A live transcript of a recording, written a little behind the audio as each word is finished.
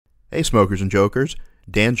Hey, smokers and jokers.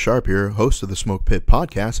 Dan Sharp here, host of the Smoke Pit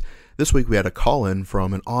podcast. This week we had a call-in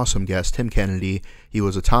from an awesome guest, Tim Kennedy. He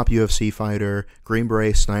was a top UFC fighter, Green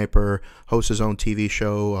Beret sniper, hosts his own TV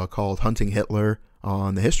show called Hunting Hitler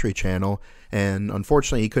on the History Channel, and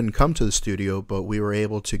unfortunately he couldn't come to the studio, but we were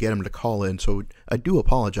able to get him to call in, so I do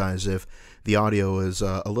apologize if the audio is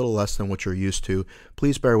a little less than what you're used to.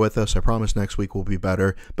 Please bear with us. I promise next week will be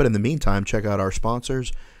better, but in the meantime, check out our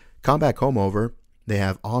sponsors, Combat Comb Over. They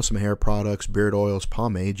have awesome hair products, beard oils,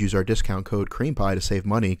 pomades. Use our discount code CREAMPIE to save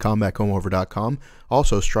money, combatcombover.com.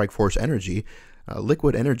 Also, Strikeforce Energy,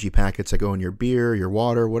 liquid energy packets that go in your beer, your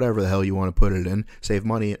water, whatever the hell you want to put it in. Save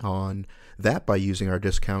money on that by using our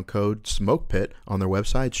discount code SMOKEPIT on their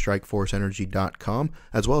website, strikeforceenergy.com,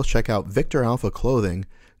 as well as check out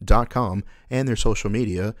VictorAlphaClothing.com and their social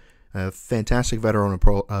media. A fantastic veteran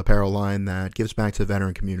apparel line that gives back to the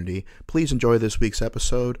veteran community. Please enjoy this week's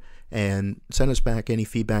episode and send us back any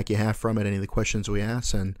feedback you have from it, any of the questions we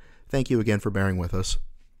ask, and thank you again for bearing with us.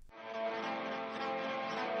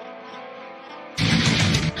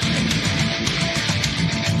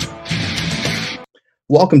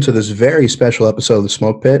 Welcome to this very special episode of the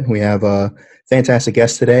Smoke Pit. We have a fantastic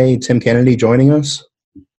guest today, Tim Kennedy, joining us.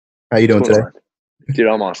 How you doing today? Dude,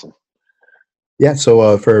 I'm awesome. Yeah,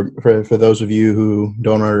 so for those of you who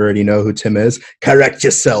don't already know who Tim is, correct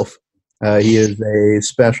yourself. He is a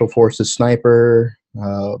Special Forces sniper,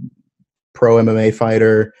 pro MMA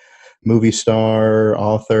fighter, movie star,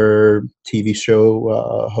 author, TV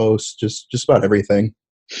show host, just about everything.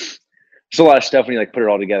 There's a lot of stuff when you put it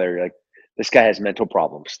all together. You're like, this guy has mental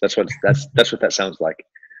problems. That's what that sounds like.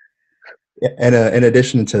 Yeah, and in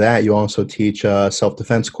addition to that, you also teach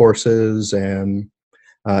self-defense courses and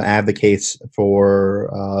advocates for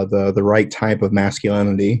the right type of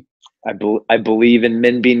masculinity. I believe in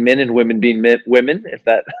men being men and women being women, if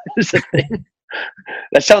that is a thing.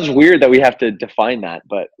 That sounds weird that we have to define that,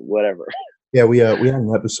 but whatever. Yeah, we had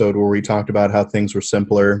an episode where we talked about how things were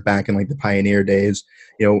simpler back in the pioneer days.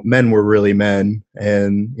 Men were really men,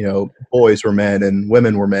 and boys were men, and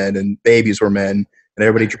women were men, and babies were men, and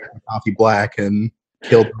everybody drank coffee black and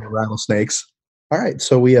killed rattlesnakes. All right,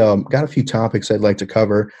 so we got a few topics I'd like to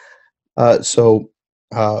cover.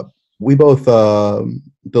 We both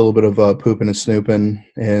did a little bit of pooping and snooping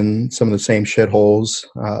in some of the same shitholes.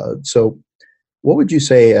 So what would you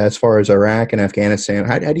say as far as Iraq and Afghanistan?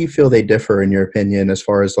 How do you feel they differ in your opinion as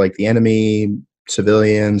far as the enemy,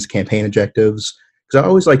 civilians, campaign objectives? Because I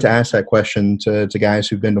always like to ask that question to guys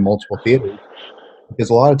who've been to multiple theaters. Because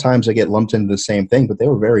a lot of times they get lumped into the same thing, but they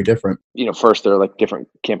were very different. First they're different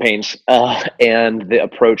campaigns, and the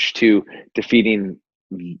approach to defeating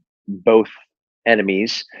both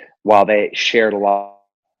enemies, while they shared a lot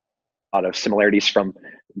of similarities from,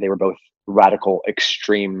 they were both radical,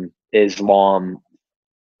 extreme Islam,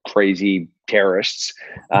 crazy terrorists.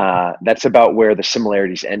 That's about where the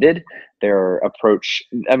similarities ended. Their approach,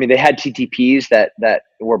 they had TTPs that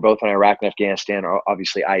were both in Iraq and Afghanistan,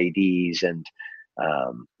 obviously IEDs and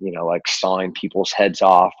sawing people's heads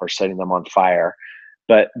off or setting them on fire.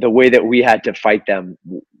 But the way that we had to fight them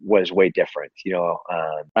was way different.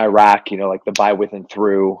 Iraq, the by, with, and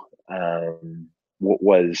through, I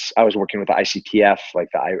was working with the ICTF,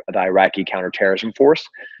 the Iraqi counterterrorism force.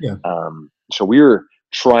 Yeah. So we were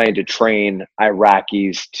trying to train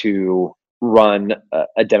Iraqis to run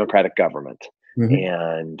a democratic government,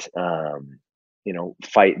 and,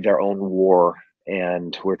 fight their own war.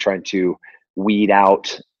 And we're trying to weed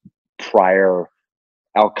out prior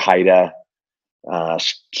Al-Qaeda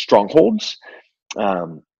strongholds.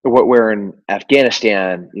 Where in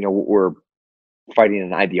Afghanistan, we're fighting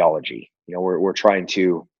an ideology. We're trying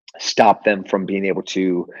to stop them from being able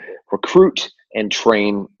to recruit and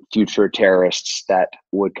train future terrorists that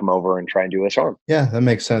would come over and try and do us harm. Yeah, that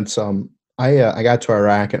makes sense. I got to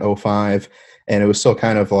Iraq in 2005, and it was still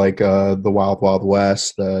kind of the Wild Wild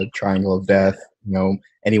West, the Triangle of Death.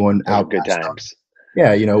 Anyone out good times.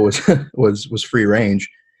 Yeah, was free range.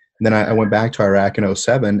 And then I went back to Iraq in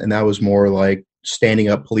 2007, and that was more standing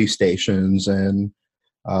up police stations and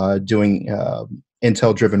doing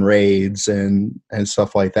intel-driven raids and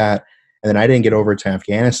stuff like that. And then I didn't get over to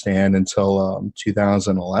Afghanistan until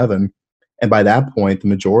 2011. And by that point, the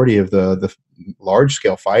majority of the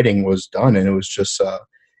large-scale fighting was done, and it was just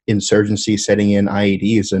insurgency setting in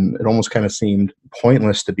IEDs. And it almost kind of seemed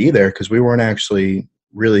pointless to be there because we weren't actually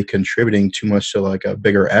really contributing too much to a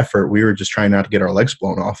bigger effort. We were just trying not to get our legs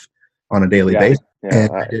blown off on a daily basis. Yeah,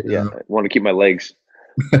 I want to keep my legs.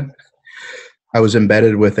 I was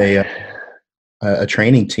embedded with a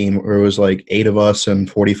training team where it was 8 of us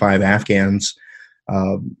and 45 Afghans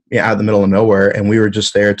out in the middle of nowhere, and we were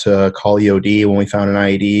just there to call EOD when we found an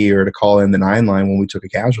IED or to call in the 9 line when we took a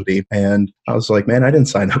casualty. And I was like, man, I didn't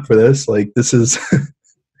sign up for this. Like, this is,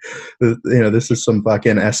 this is some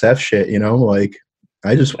fucking SF shit, like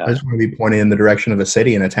I just want to be pointed in the direction of a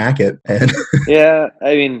city and attack it. And yeah,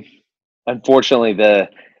 I mean, unfortunately,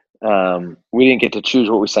 we didn't get to choose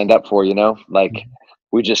what we signed up for, like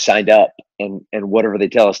we just signed up, and whatever they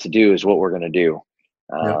tell us to do is what we're going to do.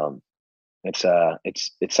 It's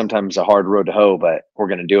sometimes a hard road to hoe, but we're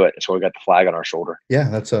going to do it. So we got the flag on our shoulder. Yeah,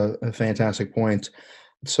 that's a fantastic point.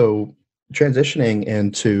 So transitioning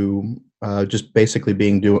into just basically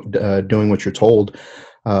doing what you're told.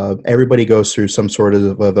 Everybody goes through some sort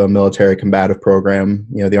of a military combative program.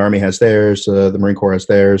 The Army has theirs, the Marine Corps has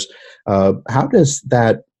theirs. How does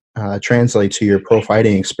that translate to your pro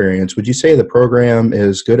fighting experience? Would you say the program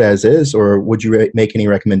is good as is, or would you make any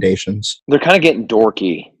recommendations? They're kind of getting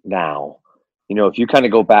dorky now. If you kind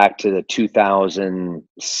of go back to the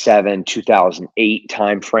 2007, 2008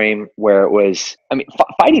 timeframe, where it was,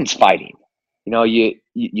 fighting's fighting.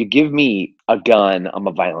 You give me a gun, I'm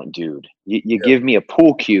a violent dude. You give me a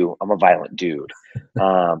pool cue, I'm a violent dude.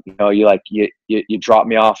 You drop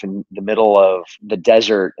me off in the middle of the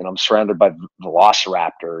desert and I'm surrounded by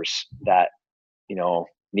velociraptors that,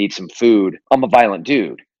 need some food. I'm a violent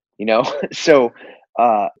dude, So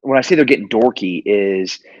when I say they're getting dorky,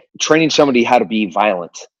 is training somebody how to be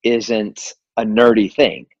violent isn't a nerdy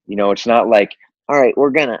thing. It's not like, all right, we're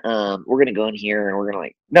gonna go in here and we're gonna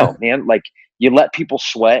no, man, you let people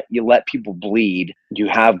sweat, you let people bleed, you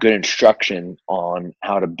have good instruction on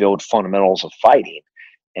how to build fundamentals of fighting,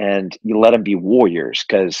 and you let them be warriors,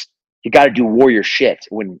 because you got to do warrior shit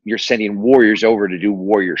when you're sending warriors over to do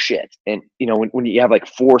warrior shit. And when you have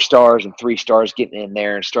 4 stars and 3 stars getting in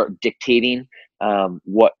there and start dictating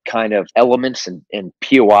what kind of elements and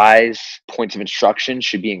POIs, points of instruction,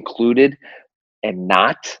 should be included and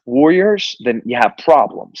not warriors, then you have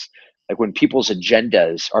problems. Like when people's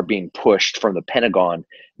agendas are being pushed from the Pentagon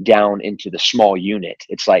down into the small unit,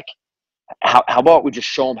 it's like, how about we just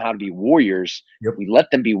show them how to be warriors? Yep. We let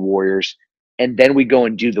them be warriors, and then we go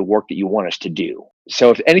and do the work that you want us to do. So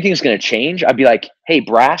if anything's going to change, I'd be like, hey,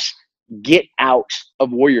 brass, get out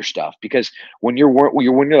of warrior stuff, because when you're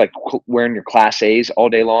wearing your class A's all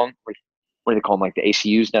day long, what do they call them, the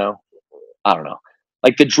ACUs now? I don't know.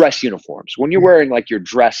 The dress uniforms. When you're wearing your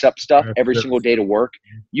dress up stuff every single day to work,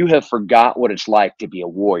 you have forgot what it's like to be a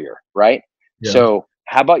warrior, right? Yeah. So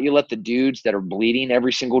how about you let the dudes that are bleeding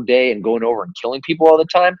every single day and going over and killing people all the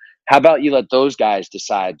time, how about you let those guys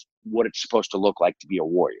decide what it's supposed to look like to be a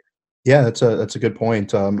warrior? Yeah, that's a good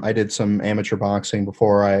point. I did some amateur boxing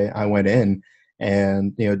before I went in,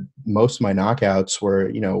 and most of my knockouts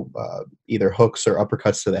were either hooks or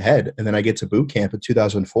uppercuts to the head. And then I get to boot camp in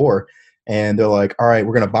 2004, and they're like, "All right,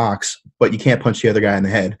 we're gonna box, but you can't punch the other guy in the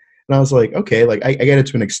head." And I was like, "Okay, I get it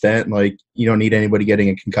to an extent. You don't need anybody getting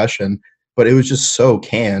a concussion." But it was just so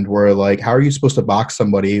canned. Where how are you supposed to box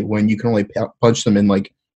somebody when you can only punch them in the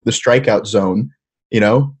strikeout zone?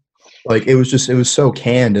 It was so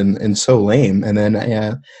canned and so lame. And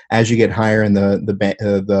then as you get higher in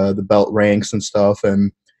the belt ranks and stuff,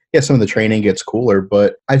 and some of the training gets cooler.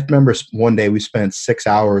 But I remember one day we spent 6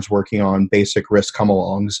 hours working on basic wrist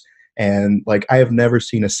come-alongs, and I have never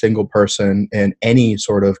seen a single person in any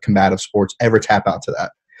sort of combative sports ever tap out to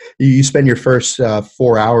that. You spend your first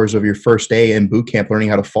 4 hours of your first day in boot camp learning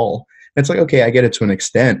how to fall. And it's okay, I get it to an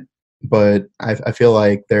extent, but I feel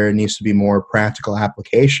like there needs to be more practical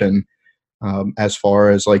application. As far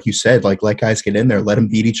as you said, let guys get in there, let them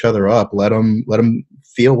beat each other up, let them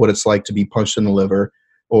feel what it's like to be punched in the liver,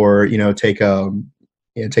 or take a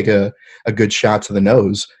good shot to the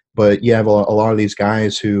nose. But you have a lot of these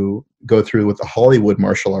guys who go through with the Hollywood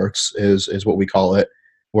martial arts is what we call it,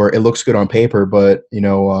 where it looks good on paper, but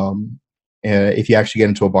if you actually get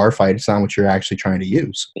into a bar fight, it's not what you're actually trying to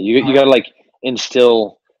use. You got to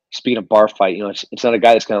instill. Speaking of bar fight, it's not a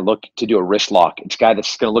guy that's going to look to do a wrist lock. It's a guy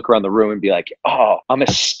that's going to look around the room and be like, "Oh, I'm going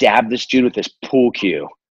to stab this dude with this pool cue."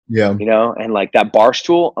 Yeah. And that bar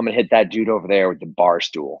stool, I'm going to hit that dude over there with the bar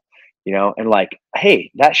stool. And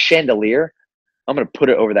hey, that chandelier, I'm going to put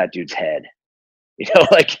it over that dude's head.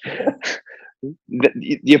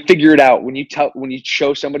 You figure it out when you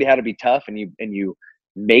show somebody how to be tough, and you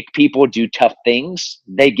make people do tough things,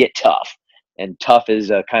 they get tough. And tough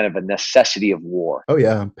is a kind of a necessity of war. Oh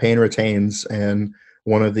yeah, pain retains. And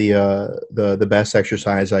one of the best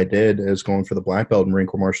exercise I did is going for the black belt in Marine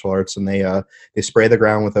Corps martial arts, and they spray the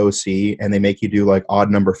ground with OC, and they make you do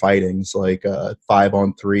odd number fightings,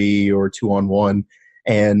 5-on-3 or 2-on-1.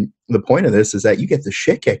 And the point of this is that you get the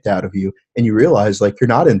shit kicked out of you, and you realize you're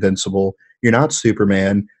not invincible. you're not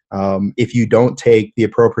Superman. If you don't take the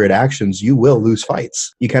appropriate actions, you will lose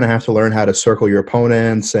fights. You kind of have to learn how to circle your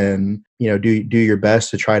opponents and, do your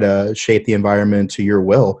best to try to shape the environment to your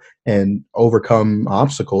will and overcome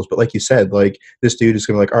obstacles. But like you said, like this dude is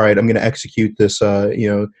going to like, all right, I'm going to execute this,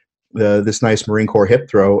 this nice Marine Corps hip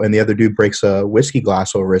throw, and the other dude breaks a whiskey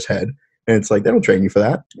glass over his head. And it's like, they don't train you for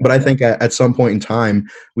that. But I think at some point in time,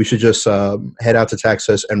 we should just head out to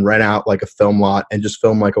Texas and rent out like a film lot and just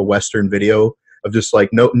film like a Western video of just like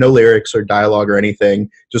no lyrics or dialogue or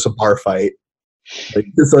anything, just a bar fight. Like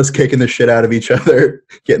just us kicking the shit out of each other,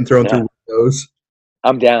 getting thrown through windows.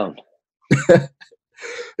 I'm down.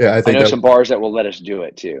 Yeah, I know some bars that will let us do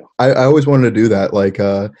it too. I always wanted to do that, like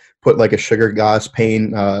put like a sugar gas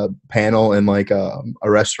panel in like a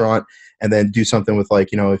restaurant, and then do something with like,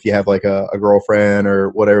 if you have like a girlfriend or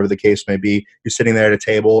whatever the case may be, you're sitting there at a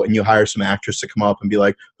table and you hire some actress to come up and be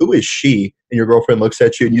like, who is she? And your girlfriend looks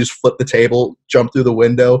at you and you just flip the table, jump through the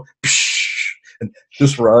window, and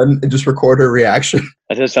just run and just record her reaction.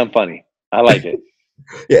 That does sound funny. I like it.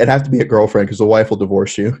 Yeah, it'd have to be a girlfriend because the wife will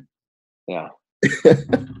divorce you. Yeah.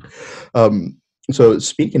 So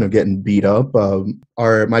speaking of getting beat up,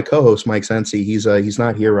 my co-host Mike Sensi, he's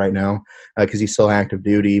not here right now because he's still active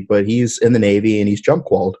duty, but he's in the Navy and he's jump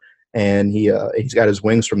qualled, and he's got his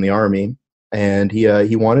wings from the Army, and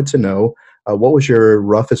he wanted to know what was your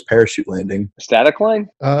roughest parachute landing? Static line?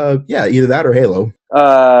 Yeah, either that or Halo.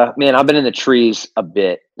 Man, I've been in the trees a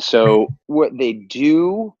bit. So what they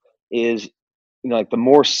do is, like the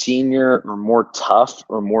more senior or more tough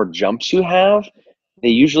or more jumps you have, they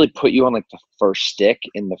usually put you on like the first stick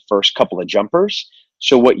in the first couple of jumpers.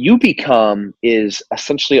 So what you become is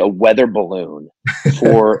essentially a weather balloon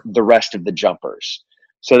for the rest of the jumpers.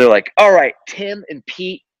 So they're like, all right, Tim and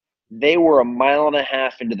Pete, they were 1.5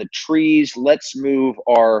 miles into the trees. Let's move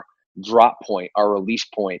our drop point, our release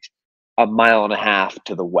point, 1.5 miles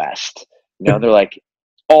to the west. They're like,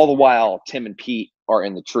 all the while Tim and Pete are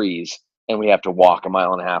in the trees, and we have to walk 1.5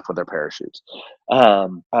 miles with our parachutes.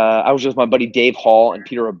 I was with my buddy Dave Hall and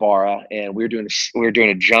Peter Ibarra, and we were doing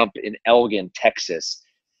a jump in Elgin, Texas,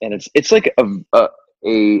 and it's like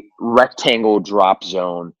a rectangle drop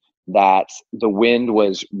zone that the wind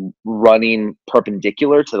was running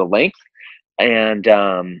perpendicular to the length, and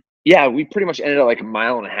we pretty much ended up like 1.5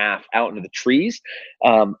 miles out into the trees.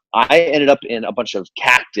 I ended up in a bunch of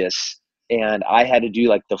cactus, and I had to do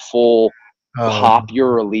like the full pop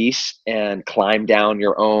your release and climb down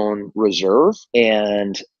your own reserve.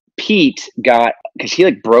 And Pete because he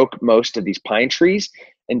like broke most of these pine trees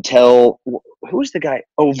until, who was the guy?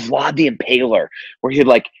 Oh, Vlad the Impaler, where he'd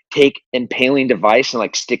like take impaling device and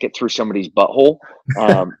like stick it through somebody's butthole.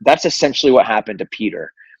 That's essentially what happened to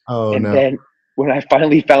Peter. Then when I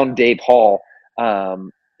finally found Dave Hall,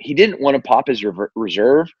 he didn't want to pop his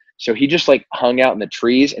reserve. So he just like hung out in the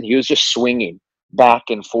trees, and he was just swinging back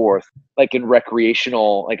and forth like in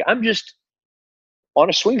recreational, like I'm just on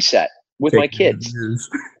a swing set with my kids.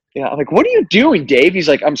 Yeah, I'm like, what are you doing, Dave? He's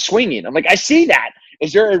like, I'm swinging. I'm like, I see that.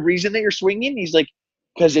 Is there a reason that you're swinging? He's like,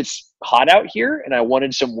 because it's hot out here and I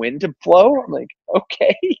wanted some wind to flow. I'm like,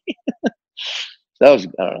 okay. That was,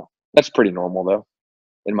 I don't know. That's pretty normal though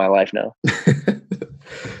in my life now.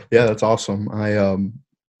 Yeah, that's awesome.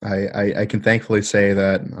 I can thankfully say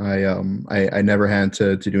that I never had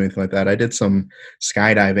to do anything like that. I did some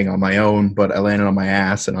skydiving on my own, but I landed on my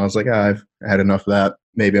ass, and I was like, I've had enough of that.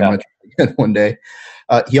 Maybe I'm gonna try again one day.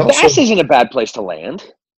 The ass isn't a bad place to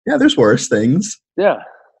land. Yeah, there's worse things. Yeah,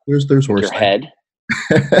 there's worse. Your head.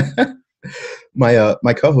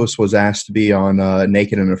 My co-host was asked to be on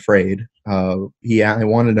Naked and Afraid. I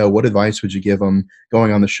want to know, what advice would you give him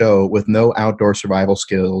going on the show with no outdoor survival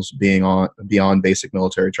skills beyond basic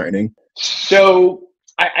military training? So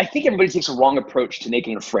I think everybody takes a wrong approach to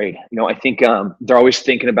Naked and Afraid. I think they're always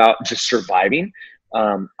thinking about just surviving.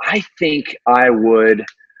 I think I would.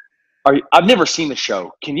 I've never seen the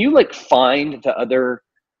show. Can you like find the other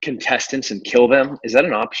contestants and kill them? Is that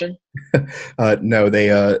an option? No,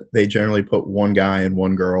 they generally put one guy and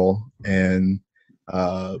one girl, and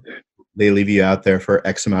they leave you out there for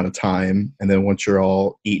X amount of time, and then once you're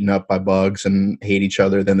all eaten up by bugs and hate each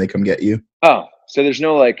other, then they come get you. Oh, so there's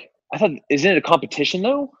no like, I thought, isn't it a competition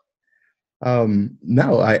though?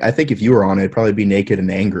 No, I think if you were on it, it'd probably be naked and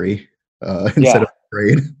angry instead of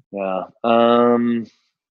afraid. Yeah.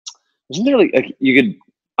 Isn't there like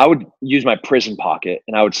I would use my prison pocket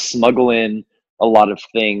and I would smuggle in a lot of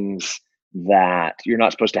things that you're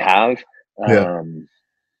not supposed to have.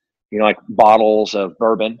 Like bottles of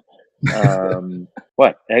bourbon.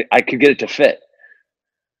 What? I could get it to fit.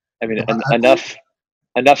 I mean, enough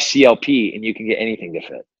CLP and you can get anything to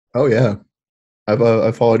fit. Oh yeah.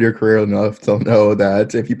 I've followed your career enough to know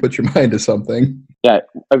that if you put your mind to something. Yeah.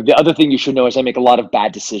 The other thing you should know is I make a lot of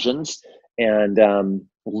bad decisions, and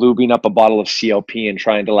lubing up a bottle of CLP and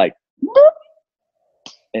trying to like,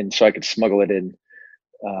 and so I could smuggle it in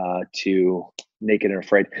to Naked and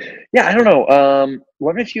Afraid. Yeah, I don't know.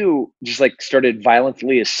 What if you just like started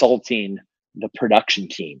violently assaulting the production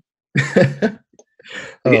team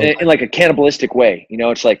Oh, in like a cannibalistic way? You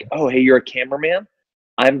know, it's like, oh, hey, you're a cameraman.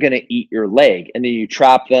 I'm gonna eat your leg, and then you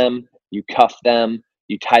trap them, you cuff them,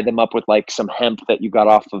 you tie them up with like some hemp that you got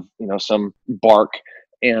off of some bark,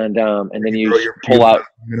 and then you throw your pull out.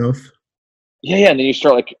 enough. Yeah, and then you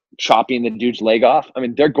start like chopping the dude's leg off. I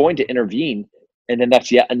mean, they're going to intervene, and then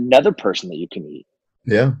that's yet another person that you can eat.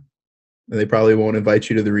 Yeah. And they probably won't invite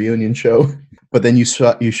you to the reunion show, but then you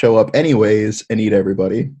show up anyways and eat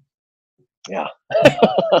everybody. Yeah.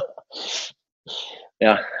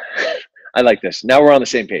 Yeah. I like this. Now we're on the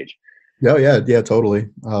same page. Oh yeah, totally.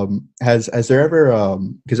 Has there ever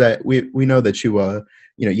because we know that you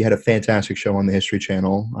had a fantastic show on the History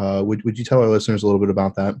Channel. Would you tell our listeners a little bit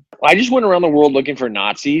about that? I just went around the world looking for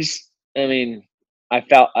Nazis. I mean,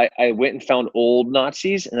 I went and found old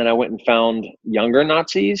Nazis, and then I went and found younger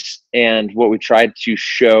Nazis. And what we tried to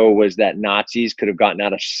show was that Nazis could have gotten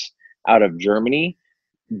out of Germany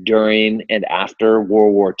during and after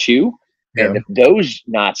World War II. Yeah. And if those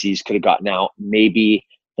Nazis could have gotten out, maybe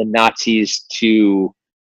the Nazis to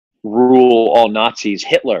rule all Nazis,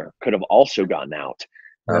 Hitler, could have also gotten out.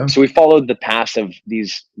 Yeah. So we followed the path of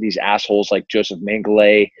these assholes like Joseph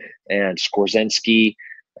Mengele and Skorzeny,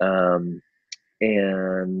 and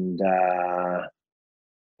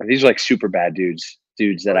these are like super bad dudes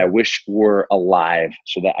that I wish were alive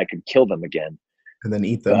so that I could kill them again and then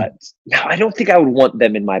eat them. But no, I don't think I would want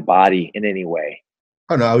them in my body in any way.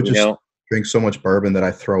 Oh no, I would just drink so much bourbon that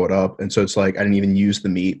I throw it up, and so it's like I didn't even use the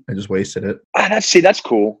meat; I just wasted it. That's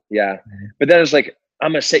cool, yeah. Mm-hmm. But then it's like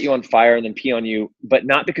I'm gonna set you on fire and then pee on you, but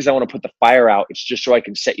not because I want to put the fire out. It's just so I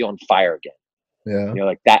can set you on fire again. Yeah,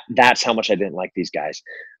 like that. That's how much I didn't like these guys.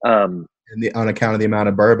 And on account of the amount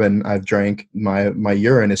of bourbon I've drank, my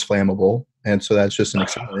urine is flammable, and so that's just an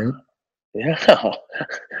accelerant. Yeah.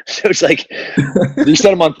 So it's like you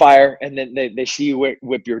set them on fire, and then they see you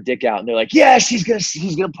whip your dick out, and they're like, "Yes, he's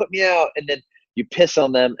gonna put me out." And then you piss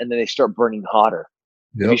on them, and then they start burning hotter.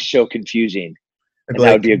 Yep. It'd be so confusing, and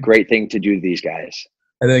that would be a great thing to do to these guys.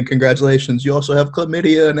 And then congratulations, you also have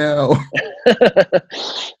chlamydia now.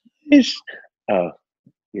 Oh,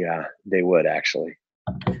 yeah, they would actually.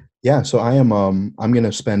 Yeah, so I'm going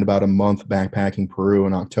to spend about a month backpacking Peru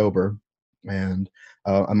in October, and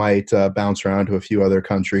I might bounce around to a few other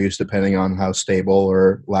countries depending on how stable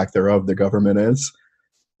or lack thereof the government is.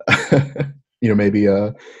 Maybe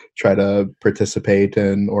try to participate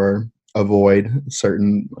in or avoid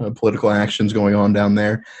certain political actions going on down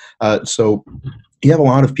there. So you have a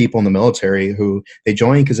lot of people in the military who they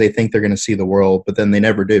join because they think they're going to see the world, but then they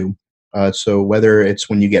never do. So whether it's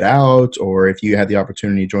when you get out or if you had the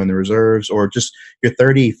opportunity to join the reserves or just your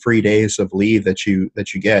 30 free days of leave that you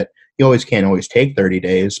get, you can't always take 30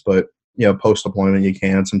 days, but post deployment you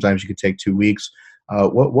can. Sometimes you could take 2 weeks.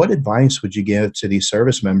 What advice would you give to these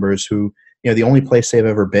service members who the only place they've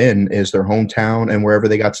ever been is their hometown and wherever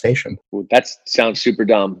they got stationed? Well, that sounds super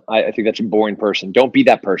dumb. I think that's a boring person. Don't be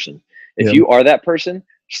that person. If you are that person,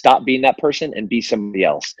 stop being that person and be somebody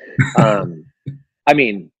else. I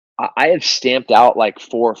mean, I have stamped out like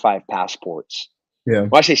 4 or 5 passports. Yeah.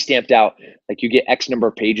 When I say stamped out, like you get X number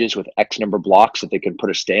of pages with X number of blocks that they can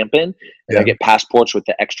put a stamp in. And I get passports with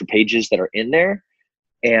the extra pages that are in there.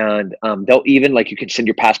 And they'll even you can send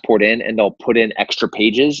your passport in and they'll put in extra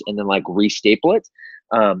pages and then restaple it.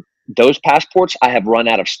 Those passports, I have run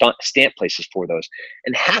out of stamp places for those.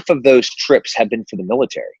 And half of those trips have been for the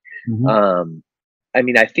military. Mm-hmm. I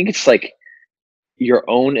mean, I think it's your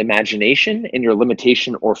own imagination and your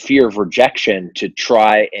limitation or fear of rejection to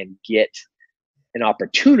try and get an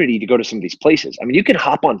opportunity to go to some of these places. I mean, you can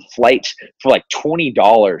hop on flights for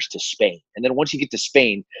 $20 to Spain. And then once you get to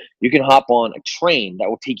Spain, you can hop on a train that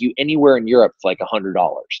will take you anywhere in Europe for $100.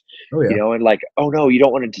 Oh, yeah. And oh no, you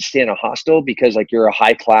don't want to stay in a hostel because you're a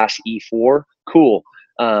high class E4. Cool.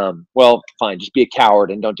 Well, fine. Just be a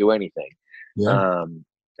coward and don't do anything. Yeah.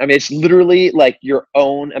 I mean, it's literally your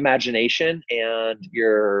own imagination and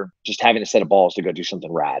you're just having a set of balls to go do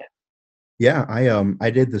something rad. Yeah, I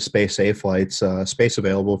did the Space A flights. Space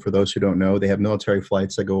Available, for those who don't know, they have military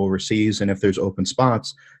flights that go overseas, and if there's open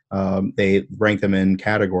spots, they rank them in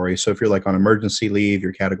categories. So if you're on emergency leave,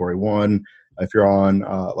 you're category 1. If you're on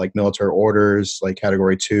military orders,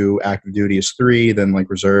 category 2, active duty is 3, then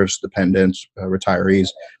reserves, dependents, retirees.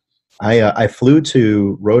 I flew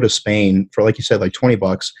to Rota, Spain for, like you said, like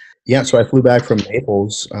 $20. Yeah, so I flew back from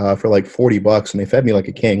Naples for like $40, and they fed me like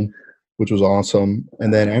a king, which was awesome.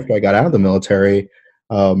 And then after I got out of the military,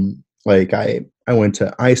 like I went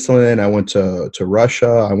to Iceland, I went to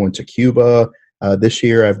Russia, I went to Cuba. This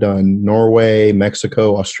year I've done Norway,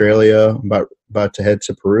 Mexico, Australia. I'm about to head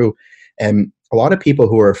to Peru, and a lot of people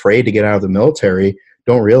who are afraid to get out of the military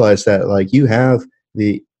don't realize that like you have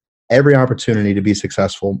the every opportunity to be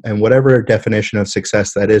successful, and whatever definition of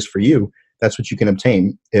success that is for you, that's what you can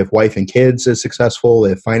obtain. If wife and kids is successful,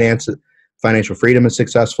 if financial freedom is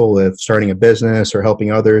successful, if starting a business or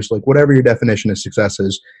helping others, like whatever your definition of success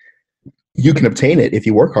is, you can obtain it if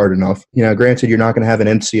you work hard enough. Granted, you're not going to have an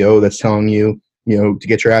NCO that's telling you, to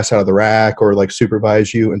get your ass out of the rack or like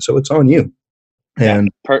supervise you. And so it's on you. And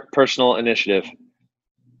personal initiative.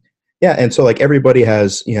 Yeah. And so like everybody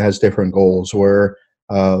has different goals where,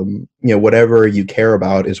 whatever you care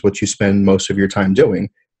about is what you spend most of your time doing.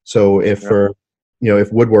 So if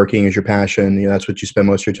if woodworking is your passion, that's what you spend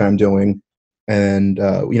most of your time doing, and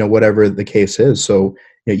whatever the case is. So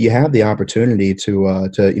you have the opportunity to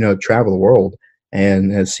travel the world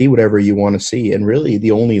and see whatever you want to see. And really,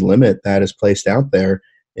 the only limit that is placed out there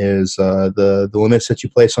is the limits that you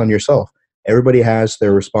place on yourself. Everybody has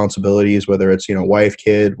their responsibilities, whether it's wife,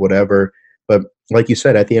 kid, whatever. But like you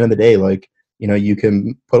said, at the end of the day, like you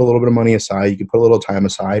can put a little bit of money aside, you can put a little time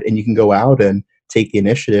aside, and you can go out and take the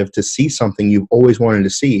initiative to see something you've always wanted to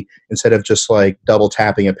see, instead of just like double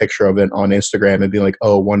tapping a picture of it on Instagram and being like,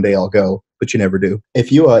 oh, one day I'll go, but you never do.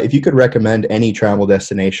 If you could recommend any travel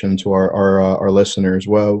destination to our listeners,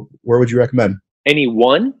 well, where would you recommend? Any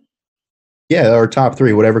one? Yeah, or top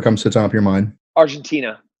three, whatever comes to the top of your mind.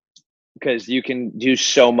 Argentina, because you can do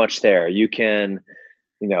so much there. You can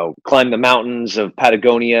climb the mountains of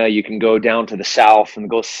Patagonia. You can go down to the south and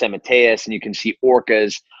go to San Mateus, and you can see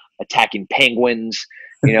orcas attacking penguins,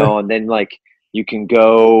 and then like you can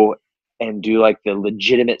go and do like the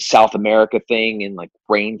legitimate South America thing in like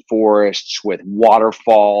rainforests with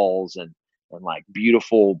waterfalls and like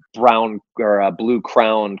beautiful brown or blue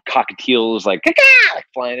crowned cockatiels like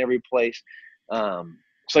flying every place.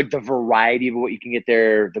 It's like the variety of what you can get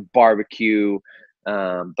there, the barbecue,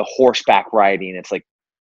 the horseback riding. It's like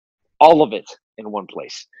all of it in one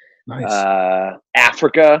place. Nice.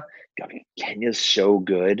 Africa, Kenya's so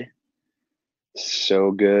good.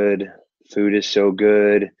 So good. Food is so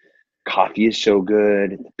good. Coffee is so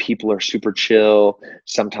good. People are super chill.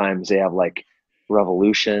 Sometimes they have like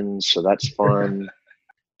revolutions, so that's fun.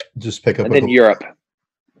 Just pick up. And then Europe.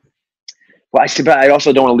 Well, I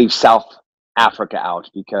also don't want to leave South Africa out,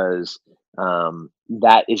 because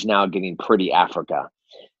that is now getting pretty Africa,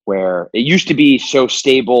 where it used to be so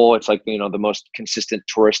stable. It's like, the most consistent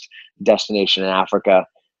tourist destination in Africa.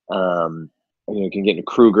 You can get to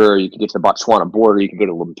Kruger, you can get to the Botswana border, you can go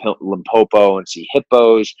to Limpopo and see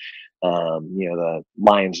hippos, the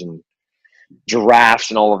lions and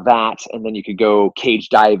giraffes and all of that. And then you could go cage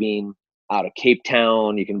diving out of Cape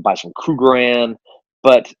Town. You can buy some Krugerrand.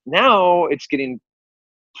 But now it's getting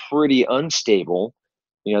pretty unstable.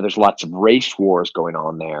 There's lots of race wars going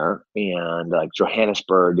on there, and like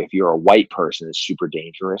Johannesburg, if you're a white person, is super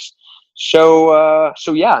dangerous. So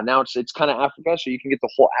yeah, now it's kind of Africa, so you can get the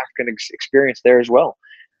whole African experience there as well.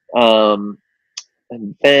 And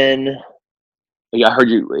then I heard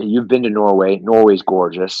you've been to Norway. Norway's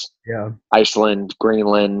gorgeous. Yeah. Iceland,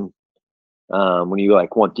 Greenland. When you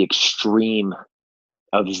like want the extreme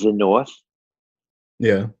of the north.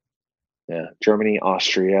 Yeah. Yeah, Germany,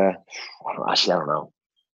 Austria. I don't know.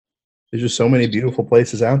 There's just so many beautiful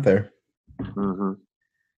places out there. Mm-hmm.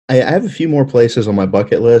 I have a few more places on my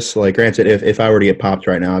bucket list. Like, granted, if I were to get popped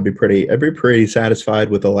right now, I'd be pretty satisfied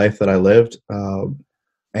with the life that I lived.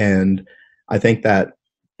 And I think that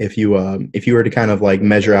if you were to kind of like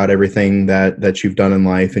measure out everything that you've done in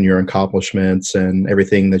life and your accomplishments and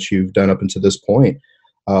everything that you've done up until this point,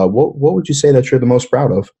 what would you say that you're the most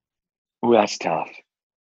proud of? Oh, that's tough.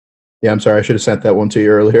 Yeah, I'm sorry. I should have sent that one to you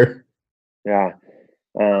earlier. Yeah.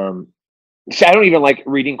 See, I don't even like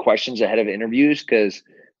reading questions ahead of interviews, because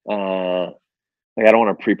like I don't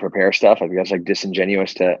want to pre-prepare stuff. I think that's like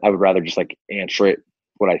disingenuous I would rather just like answer it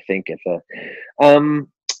what I think at the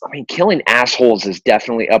I mean, killing assholes is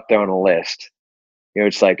definitely up there on the list.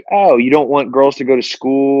 It's like, oh, you don't want girls to go to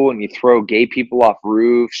school, and you throw gay people off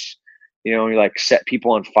roofs, and you like set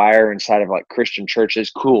people on fire inside of like Christian churches.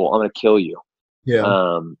 Cool, I'm gonna kill you. Yeah.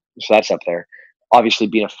 So that's up there. Obviously,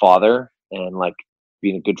 being a father and like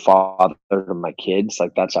being a good father to my kids,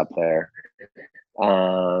 like that's up there.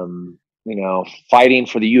 Fighting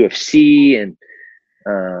for the UFC and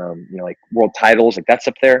like world titles, like that's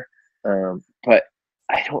up there. But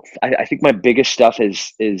I think my biggest stuff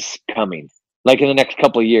is coming, like in the next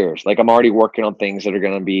couple of years. Like I'm already working on things that are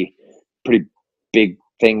going to be pretty big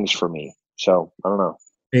things for me. So I don't know.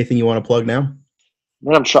 Anything you want to plug now?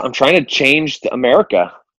 Man, I'm trying to change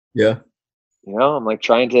America. Yeah. You know, I'm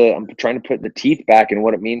trying to put the teeth back in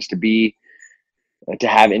what it means to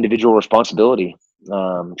have individual responsibility.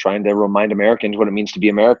 Trying to remind Americans what it means to be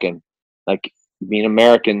American. Like being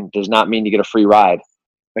American does not mean you get a free ride.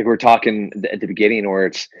 Like we were talking at the beginning, where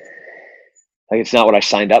it's like it's not what I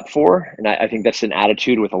signed up for, and I think that's an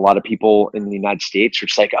attitude with a lot of people in the United States. Where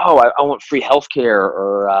it's like, oh, I want free healthcare,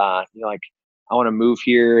 or like I want to move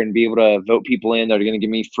here and be able to vote people in that are going to give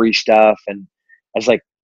me free stuff. And I was like,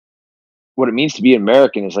 what it means to be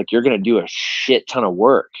American is like you're going to do a shit ton of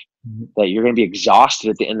work, that you're going to be exhausted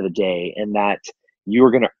at the end of the day, and that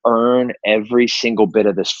you're going to earn every single bit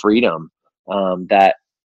of this freedom. That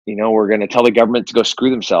we're going to tell the government to go screw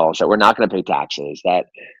themselves, that we're not going to pay taxes, that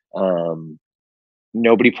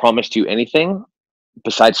nobody promised you anything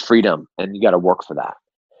besides freedom, and you got to work for that.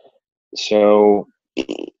 So,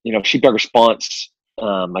 Sheepdog Response,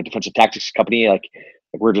 my defensive tactics company, like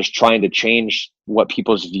we're just trying to change what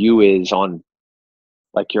people's view is on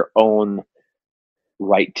like your own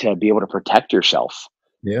right to be able to protect yourself.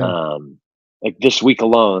 Yeah. Like this week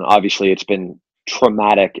alone, obviously it's been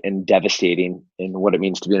traumatic and devastating in what it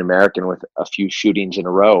means to be an American, with a few shootings in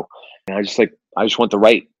a row. And I just want the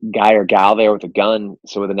right guy or gal there with a gun,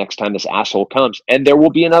 so the next time this asshole comes, and there will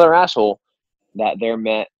be another asshole, that they're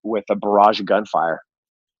met with a barrage of gunfire.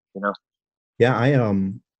 Yeah, I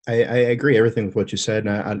agree everything with what you said,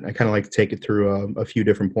 and I kind of like to take it through a few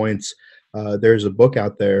different points. There's a book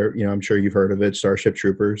out there, I'm sure you've heard of it, Starship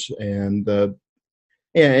Troopers, and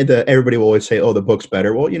everybody will always say, "Oh, the book's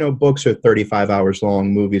better." Well, books are 35 hours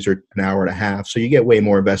long, movies are an hour and a half, so you get way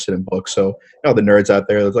more invested in books. So, the nerds out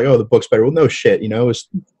there that's like, "Oh, the book's better." Well, no shit, it's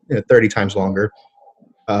 30 times longer.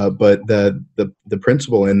 But the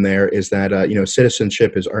principle in there is that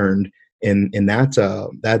citizenship is earned in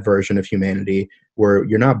that version of humanity, where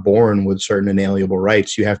you're not born with certain inalienable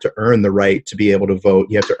rights. You have to earn the right to be able to vote.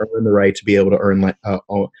 You have to earn the right to be able to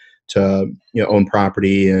own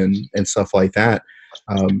property and stuff like that.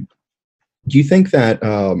 Do you think that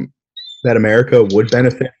that America would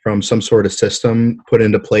benefit from some sort of system put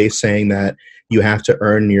into place saying that you have to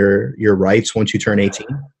earn your rights once you turn 18?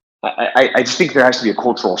 I just think there has to be a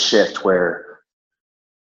cultural shift where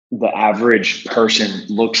the average person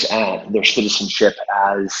looks at their citizenship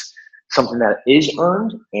as something that is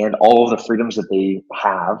earned, and all of the freedoms that they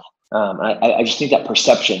have. I just think that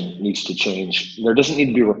perception needs to change. There doesn't need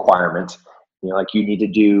to be a requirement, like you need to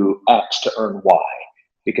do X to earn Y,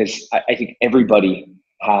 because I think everybody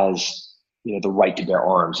has, the right to bear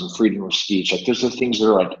arms and freedom of speech. Like those are things that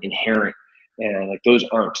are like inherent, and like those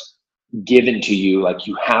aren't given to you, like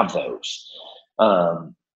you have those.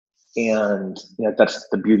 And that's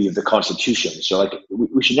the beauty of the Constitution. So like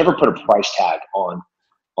we should never put a price tag on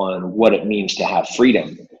what it means to have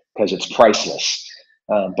freedom, because it's priceless.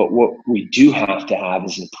 But what we do have to have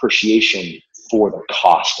is an appreciation for the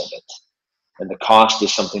cost of it. And the cost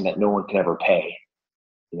is something that no one can ever pay,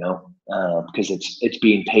 because it's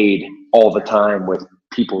being paid all the time with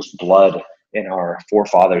people's blood and our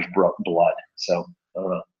forefathers' blood. So I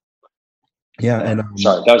don't know. Yeah, and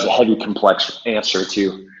sorry, that was a heavy, complex answer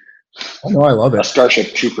to no, I love it. A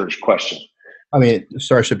Starship Troopers question. I mean,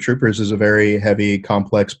 Starship Troopers is a very heavy,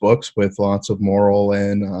 complex book with lots of moral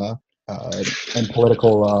and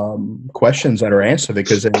political questions that are answered,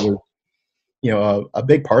 because it was, a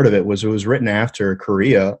big part of it was written after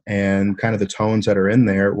Korea, and kind of the tones that are in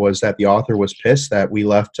there was that the author was pissed that we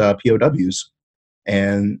left POWs,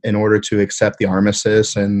 and in order to accept the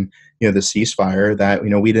armistice and the ceasefire, that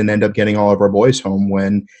we didn't end up getting all of our boys home,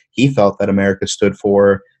 when he felt that America stood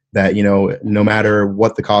for that, no matter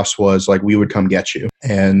what the cost was, like we would come get you,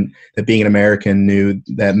 and that being an American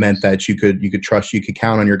that meant that you could trust, you could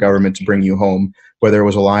count on your government to bring you home, whether it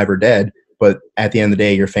was alive or dead. But at the end of the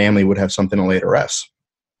day, your family would have something to lay to rest.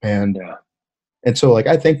 And so, like,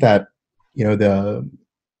 I think that the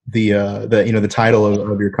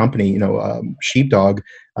title of your company, Sheepdog.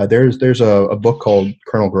 There's a book called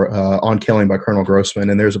On Killing by Colonel Grossman,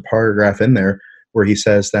 and there's a paragraph in there where he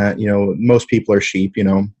says that most people are sheep,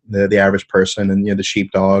 the average person, and the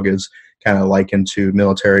sheepdog is kind of likened to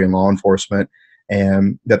military and law enforcement,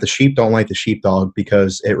 and that the sheep don't like the sheepdog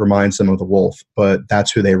because it reminds them of the wolf, but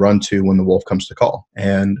that's who they run to when the wolf comes to call.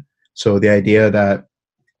 And so the idea that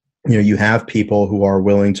you have people who are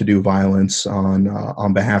willing to do violence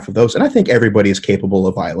on behalf of those, and I think everybody is capable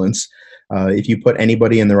of violence. If you put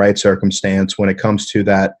anybody in the right circumstance, when it comes to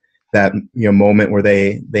that that, moment where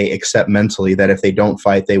they accept mentally that if they don't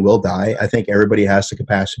fight, they will die. I think everybody has the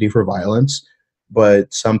capacity for violence,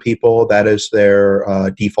 but some people, that is their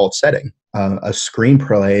default setting. A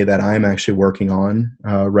screenplay that I'm actually working on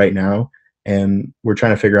right now, and we're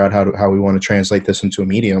trying to figure out how we want to translate this into a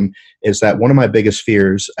medium, is that one of my biggest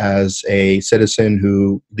fears as a citizen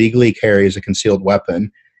who legally carries a concealed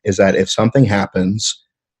weapon is that if something happens,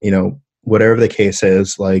 whatever the case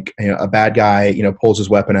is, like, a bad guy, pulls his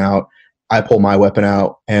weapon out, I pull my weapon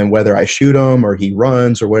out, and whether I shoot him or he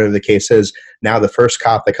runs or whatever the case is, now the first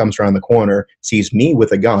cop that comes around the corner sees me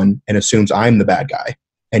with a gun and assumes I'm the bad guy.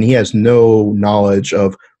 And he has no knowledge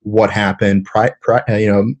of what happened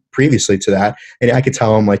previously to that. And I could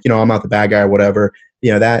tell him, like, I'm not the bad guy or whatever.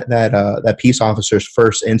 That peace officer's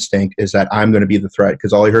first instinct is that I'm going to be the threat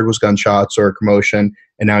because all he heard was gunshots or commotion,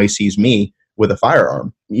 and now he sees me with a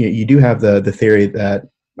firearm. You do have the theory that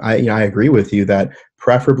I agree with you that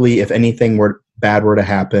preferably if anything bad were to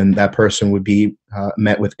happen, that person would be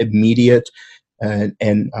met with immediate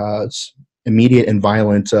and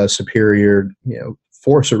violent superior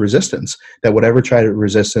force or resistance. That whatever try to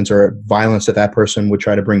resistance or violence that person would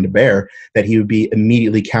try to bring to bear, that he would be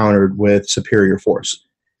immediately countered with superior force.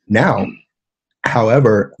 Now,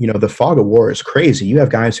 however, the fog of war is crazy. You have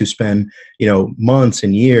guys who spend, months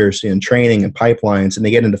and years in training and pipelines, and they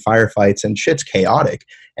get into firefights and shit's chaotic.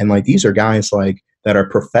 And like, these are guys like that are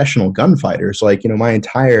professional gunfighters. Like, my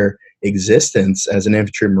entire existence as an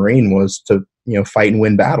infantry Marine was to, fight and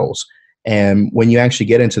win battles. And when you actually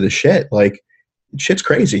get into the shit, like, shit's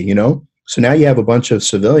crazy, So now you have a bunch of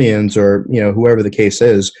civilians or, whoever the case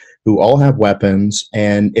is, who all have weapons,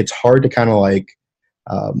 and it's hard to kind of like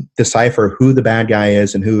decipher who the bad guy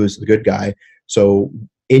is and who is the good guy. So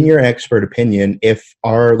in your expert opinion, if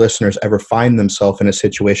our listeners ever find themselves in a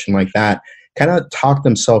situation like that, kind of talk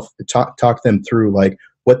them through like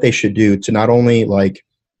what they should do to not only like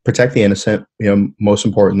protect the innocent, most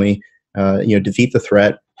importantly, defeat the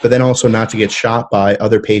threat, but then also not to get shot by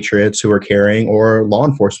other patriots who are carrying or law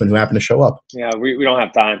enforcement who happen to show up. Yeah, we don't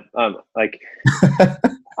have time.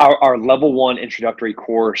 Our level 1 introductory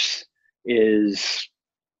course is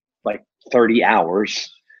like 30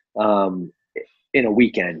 hours in a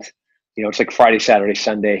weekend. It's like Friday, Saturday,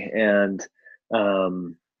 Sunday, and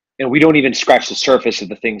we don't even scratch the surface of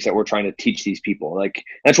the things that we're trying to teach these people. Like,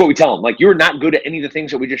 that's what we tell them. Like, you're not good at any of the things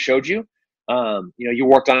that we just showed you. You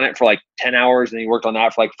worked on it for like 10 hours, and then you worked on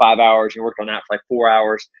that for like 5 hours, and you worked on that for like 4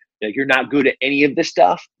 hours. You're not good at any of this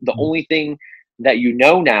stuff. The only thing that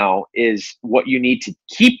now is what you need to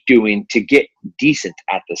keep doing to get decent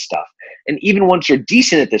at this stuff. And even once you're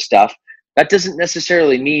decent at this stuff, that doesn't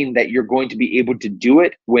necessarily mean that you're going to be able to do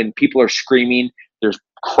it when people are screaming, there's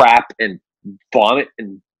crap and vomit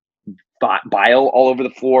and bile all over the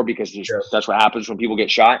floor, because that's what happens when people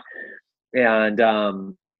get shot. And,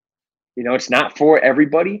 it's not for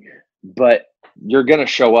everybody, but you're going to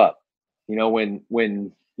show up,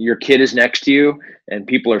 when your kid is next to you and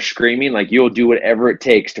people are screaming, like, you'll do whatever it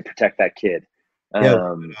takes to protect that kid.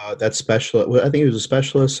 That specialist, I think he was a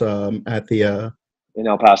specialist at the in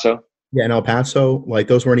El Paso. Yeah, in El Paso, like,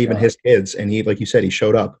 those weren't even his kids, and he, like you said, he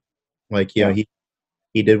showed up. Like, he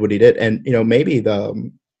did what he did, and maybe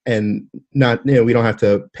and not, we don't have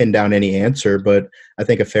to pin down any answer, but I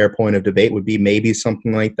think a fair point of debate would be maybe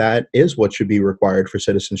something like that is what should be required for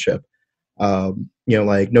citizenship.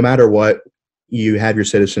 Like, no matter what, you have your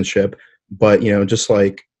citizenship, but just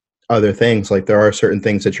like other things, like, there are certain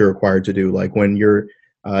things that you're required to do. Like, when you're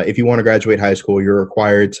if you want to graduate high school, you're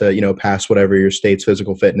required to pass whatever your state's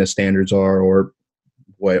physical fitness standards are, or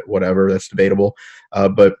whatever, that's debatable.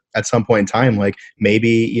 But at some point in time, like,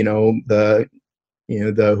 maybe the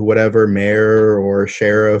whatever mayor or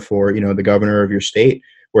sheriff or the governor of your state,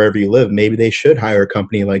 wherever you live, maybe they should hire a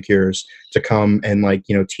company like yours to come and, like,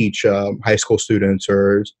 teach high school students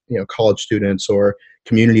or college students or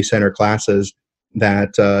community center classes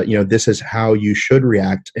that this is how you should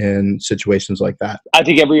react in situations like that. I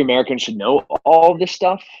think every American should know all of this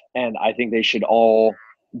stuff, and I think they should all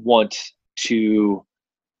want to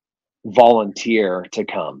volunteer to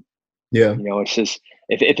come. Yeah. It's just,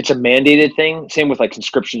 if it's a mandated thing, same with like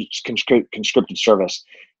conscripted service,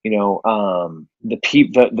 the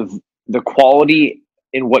quality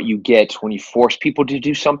in what you get when you force people to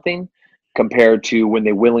do something compared to when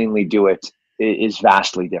they willingly do it is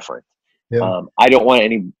vastly different. Yeah. I don't want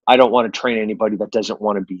to train anybody that doesn't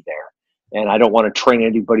want to be there. And I don't want to train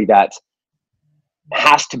anybody that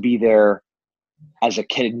has to be there as a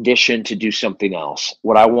condition to do something else.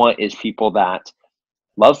 What I want is people that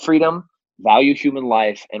love freedom, value human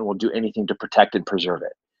life, and will do anything to protect and preserve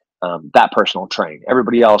it. That person will train.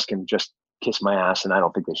 Everybody else can just kiss my ass, and I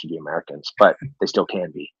don't think they should be Americans, but they still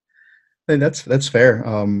can be. And that's fair.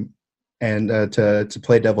 And to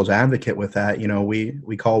play devil's advocate with that,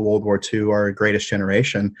 we call World War II our greatest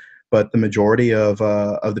generation, but the majority of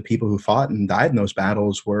the people who fought and died in those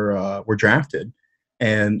battles were drafted.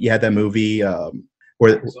 And you had that movie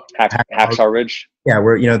where Hacksaw Ridge. Yeah,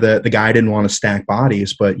 where the guy didn't want to stack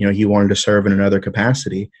bodies, but he wanted to serve in another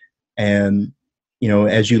capacity. And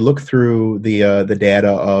as you look through the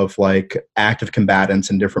data of like active combatants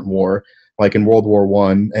in different war, like in World War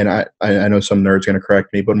One, and I know some nerds are going to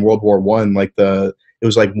correct me, but in World War One, like it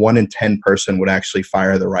was like 1 in 10 person would actually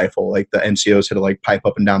fire the rifle. Like the NCOs had to like pipe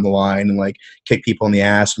up and down the line and like kick people in the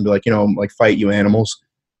ass and be like, like fight you animals.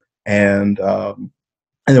 And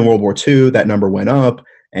then World War II, that number went up.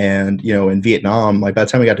 And, in Vietnam, like by the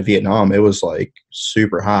time we got to Vietnam, it was like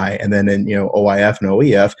super high. And then in, OIF and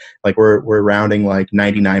OEF, like we're rounding like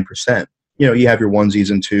 99%. You have your onesies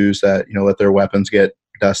and twos that, let their weapons get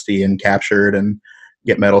dusty and captured and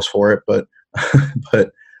get medals for it. But,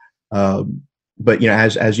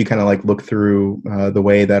 as you kind of like look through the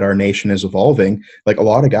way that our nation is evolving, like a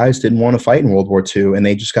lot of guys didn't want to fight in World War II, and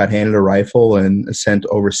they just got handed a rifle and sent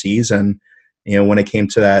overseas. And when it came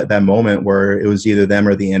to that moment where it was either them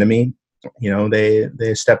or the enemy,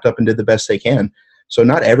 they stepped up and did the best they can. So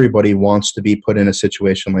not everybody wants to be put in a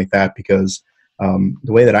situation like that, because the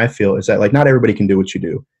way that I feel is that like not everybody can do what you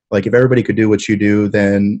do. Like if everybody could do what you do,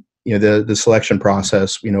 then the selection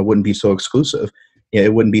process wouldn't be so exclusive.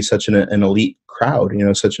 It wouldn't be such an elite crowd,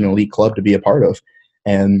 such an elite club to be a part of.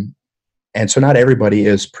 And so not everybody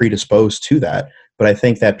is predisposed to that. But I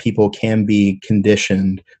think that people can be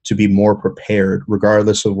conditioned to be more prepared,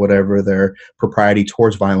 regardless of whatever their propriety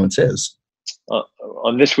towards violence is.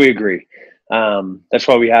 On this, we agree. That's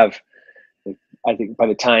why we have, I think by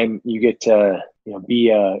the time you get to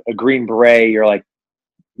be a Green Beret, you're like,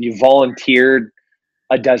 you volunteered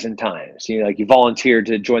a dozen times. You volunteered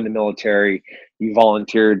to join the military, you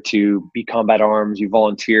volunteered to be combat arms, you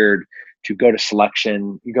volunteered to go to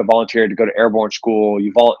selection, volunteered to go to airborne school,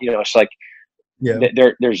 it's like, yeah.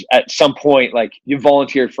 There's at some point like you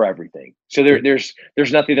volunteered for everything, so there's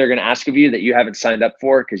nothing they're going to ask of you that you haven't signed up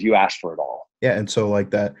for because you asked for it all. Yeah, and so like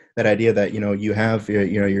that idea that you have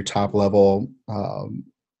your top level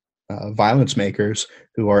violence makers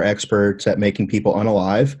who are experts at making people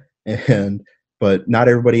unalive, but not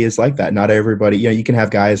everybody is like that. Not everybody, you can have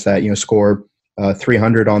guys that score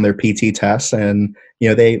 300 on their PT tests, and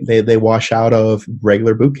they wash out of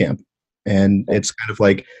regular boot camp, and it's kind of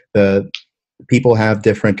like people have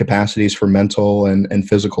different capacities for mental and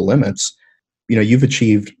physical limits. You've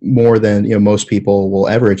achieved more than most people will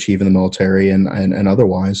ever achieve in the military and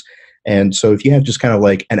otherwise. And so if you have just kind of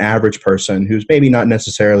like an average person who's maybe not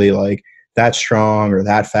necessarily like that strong or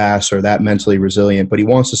that fast or that mentally resilient, but he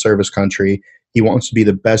wants to serve his country, he wants to be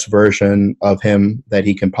the best version of him that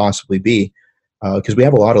he can possibly be. Because we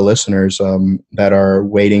have a lot of listeners that are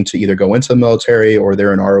waiting to either go into the military or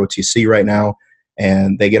they're in ROTC right now.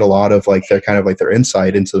 And they get a lot of like their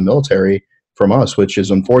insight into the military from us, which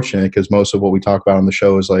is unfortunate because most of what we talk about on the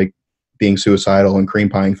show is like being suicidal and cream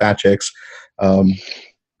pieing fat chicks.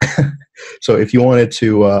 So if you wanted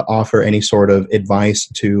to offer any sort of advice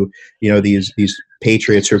to these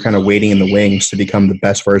patriots who are kind of waiting in the wings to become the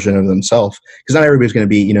best version of themselves, because not everybody's going to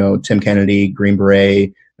be Tim Kennedy, Green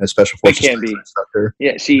Beret, Special Forces instructor.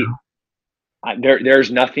 Yeah, see,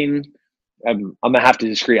 there's nothing. I'm gonna have to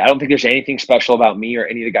disagree. I don't think there's anything special about me or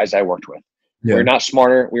any of the guys I worked with. Yeah. We're not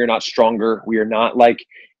smarter. We are not stronger. We are not like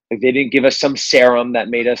they didn't give us some serum that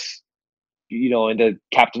made us, into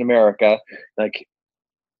Captain America. Like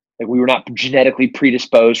we were not genetically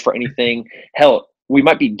predisposed for anything. Hell, we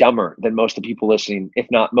might be dumber than most of the people listening. If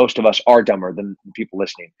not, most of us are dumber than the people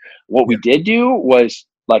listening. What we did do was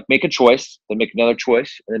like make a choice, then make another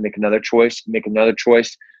choice, and then make another choice, make another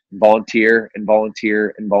choice. Volunteer and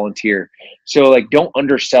volunteer and volunteer. So like don't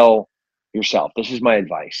undersell yourself. This is my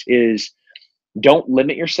advice, is don't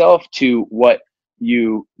limit yourself to what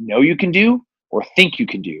you can do or think you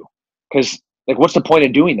can do. Because like what's the point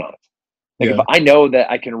of doing that? Like if I know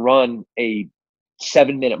that I can run a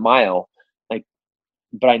 7-minute mile, like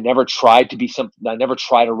but I never tried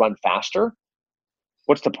to run faster,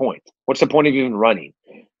 what's the point? What's the point of even running?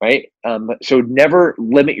 Right? So never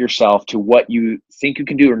limit yourself to what you think you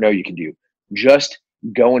can do or know you can do. Just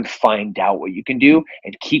go and find out what you can do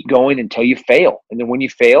and keep going until you fail. And then when you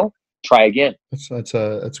fail, try again.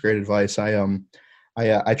 That's great advice.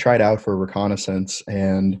 I tried out for reconnaissance,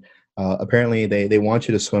 and apparently they want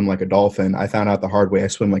you to swim like a dolphin. I found out the hard way. I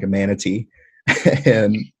swim like a manatee,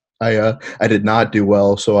 and I did not do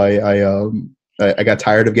well. So I got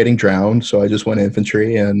tired of getting drowned. So I just went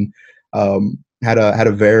infantry, and Had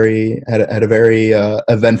a very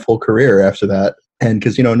eventful career after that. And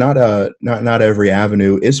because not every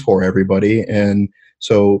avenue is for everybody, and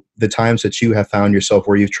so the times that you have found yourself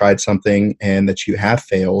where you've tried something and that you have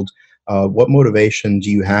failed, what motivation do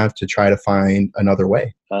you have to try to find another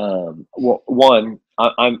way? Well, one,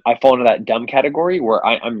 I fall into that dumb category where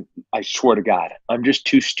I swear to God, I'm just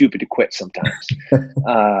too stupid to quit sometimes.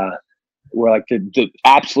 Where like the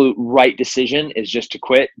absolute right decision is just to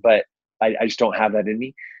quit, but I just don't have that in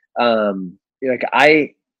me.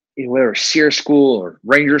 Like whether SEER school or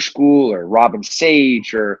Ranger school or Robin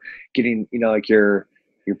Sage or getting, like your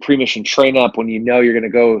pre-mission train up when you're going to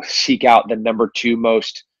go seek out the number 2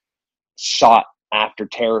 most sought after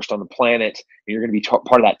terrorist on the planet, and you're going to be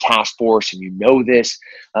part of that task force, and this,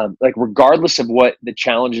 like regardless of what the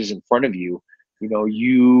challenge is in front of you,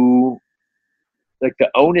 you like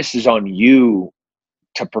the onus is on you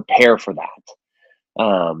to prepare for that.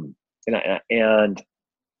 And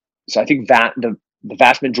so I think that the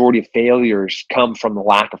vast majority of failures come from the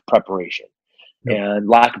lack of preparation. Yep. And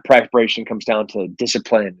lack of preparation comes down to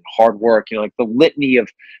discipline and hard work, like the litany of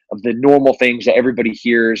the normal things that everybody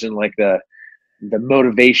hears, and like the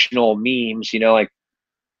motivational memes, like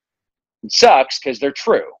it sucks because they're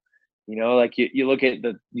true. Like you look at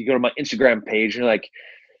you go to my Instagram page and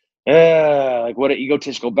you're like what an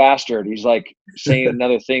egotistical bastard. He's like saying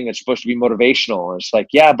another thing that's supposed to be motivational. And it's like,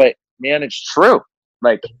 yeah, but man, it's true.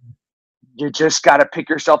 Like you just got to pick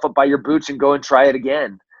yourself up by your boots and go and try it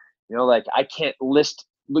again. Like I can't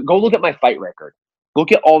go look at my fight record.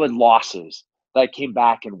 Look at all the losses that I came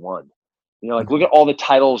back and won. Like look at all the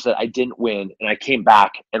titles that I didn't win and I came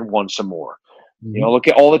back and won some more. Mm-hmm. Look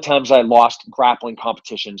at all the times I lost grappling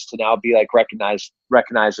competitions to now be like recognized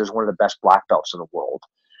as one of the best black belts in the world.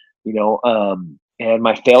 And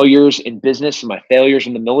my failures in business and my failures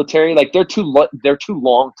in the military, like they're too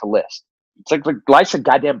long to list. It's like life's a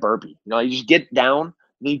goddamn burpee. You just get down and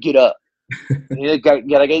then you get up. And you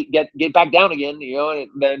gotta get back down again. And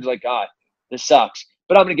then it's like, God, this sucks,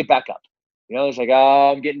 but I'm gonna get back up. It's like,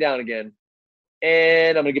 oh, I'm getting down again,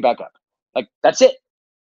 and I'm gonna get back up. Like that's it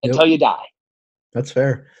until you die. That's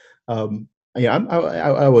fair. I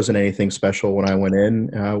wasn't anything special when I went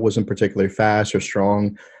in. I wasn't particularly fast or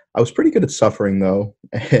strong. I was pretty good at suffering though,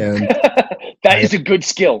 and that is a good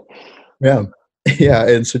skill. Yeah. Yeah,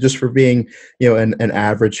 and so just for being, an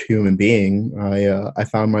average human being, I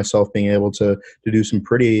found myself being able to do some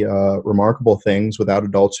pretty remarkable things without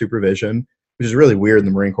adult supervision, which is really weird in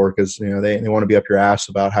the Marine Corps because they want to be up your ass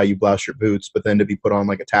about how you blouse your boots, but then to be put on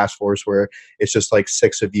like a task force where it's just like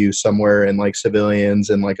 6 of you somewhere in like civilians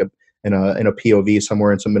and like in a POV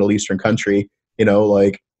somewhere in some Middle Eastern country,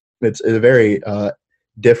 like it's a very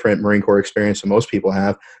different Marine Corps experience than most people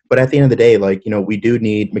have. But at the end of the day, like, we do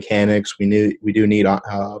need mechanics. We do need,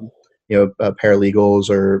 paralegals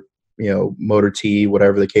or, motor T,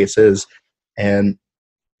 whatever the case is. And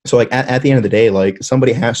so like at the end of the day, like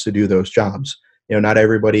somebody has to do those jobs. Not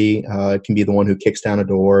everybody can be the one who kicks down a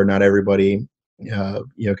door. Not everybody,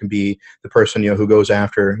 can be the person, who goes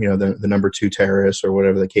after, the number 2 terrorist or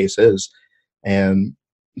whatever the case is. And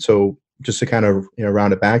so just to kind of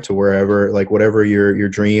round it back to whatever your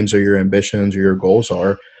dreams or your ambitions or your goals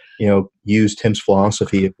are, use Tim's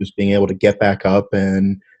philosophy of just being able to get back up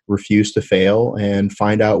and refuse to fail and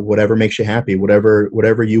find out whatever makes you happy,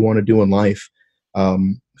 whatever you want to do in life.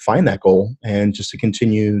 Find that goal and just to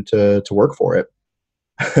continue to work for it.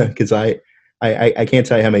 Because I can't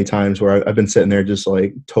tell you how many times where I've been sitting there just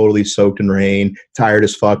like totally soaked in rain, tired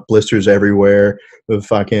as fuck, blisters everywhere, with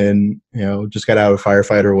fucking, just got out of a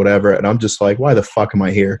firefight or whatever. And I'm just like, why the fuck am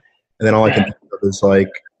I here? And then all I can think of is like,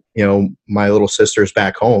 my little sister's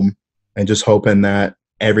back home and just hoping that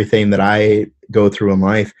everything that I go through in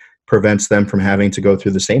life prevents them from having to go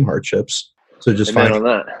through the same hardships. So just find on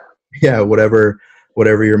that. Yeah, whatever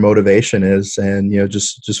your motivation is, and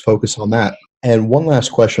just focus on that. And one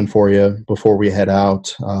last question for you before we head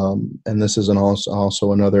out, and this is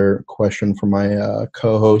also another question from my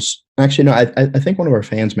co-host. Actually, no, I think one of our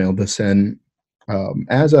fans mailed this in.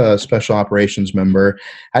 As a special operations member,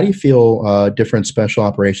 how do you feel different special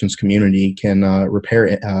operations community can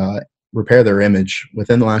repair their image?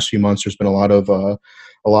 Within the last few months, there's been a lot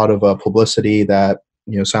of publicity that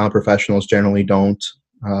silent professionals generally don't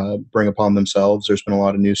bring upon themselves. There's been a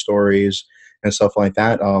lot of news stories and stuff like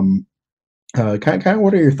that. Kind of,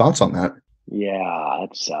 what are your thoughts on that? Yeah,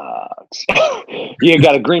 it sucks. You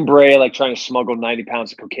got a Green Beret like trying to smuggle 90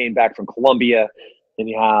 pounds of cocaine back from Colombia. Then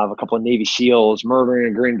you have a couple of Navy SEALs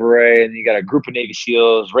murdering a Green Beret, and you got a group of Navy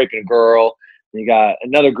SEALs raping a girl. And you got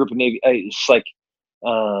another group of Navy. It's like,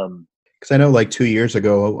 Because I know like 2 years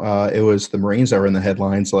ago, it was the Marines that were in the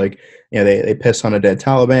headlines. Like, they pissed on a dead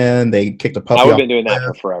Taliban. They kicked a Now puppy we've off been doing the that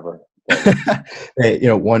for forever.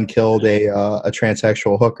 cliff. One killed a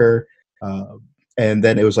transsexual hooker. And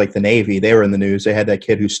then it was like the Navy. They were in the news. They had that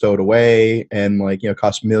kid who stowed away and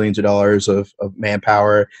cost millions of dollars of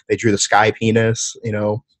manpower. They drew the sky penis.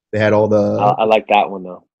 They had all the I like that one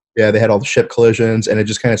though. yeah, they had all the ship collisions, and it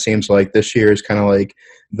just kind of seems like this year is kind of like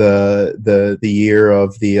the year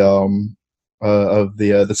of the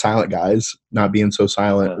silent guys not being so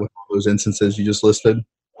silent with all those instances you just listed.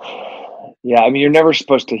 Yeah, I mean, you're never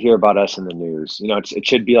supposed to hear about us in the news. It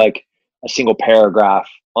should be like a single paragraph.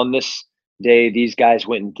 On this day, these guys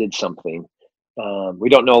went and did something. We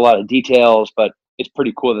don't know a lot of details, but it's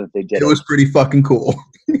pretty cool that they did it. It was pretty fucking cool.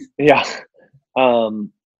 Yeah.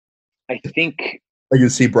 I think I can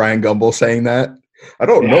see Brian Gumbel saying that. I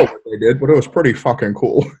don't know what they did, but it was pretty fucking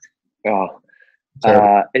cool.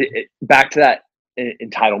 Back to that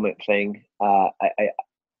entitlement thing.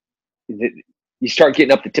 You start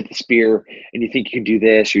getting up the tip of the spear, and you think you can do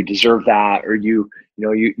this, you deserve that, or you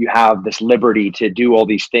have this liberty to do all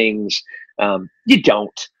these things. You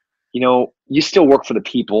don't. You still work for the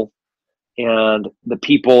people, and the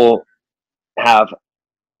people have,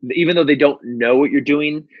 even though they don't know what you're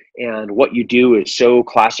doing and what you do is so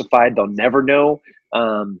classified, they'll never know.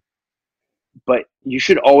 But you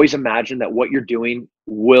should always imagine that what you're doing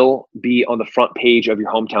will be on the front page of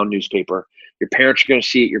your hometown newspaper. Your parents are going to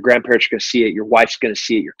see it. Your grandparents are going to see it. Your wife's going to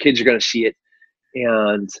see it. Your kids are going to see it.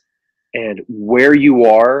 And where you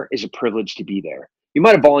are is a privilege to be there. You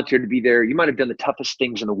might have volunteered to be there. You might have done the toughest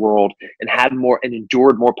things in the world and had more and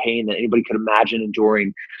endured more pain than anybody could imagine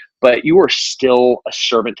enduring. But you are still a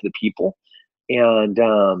servant to the people, and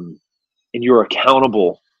you're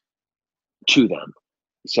accountable to them.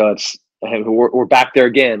 So we're back there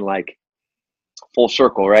again, like full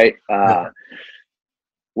circle, right?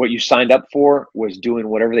 What you signed up for was doing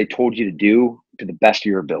whatever they told you to do to the best of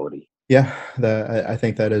your ability. Yeah, I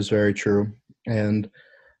think that is very true. And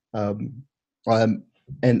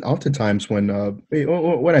oftentimes when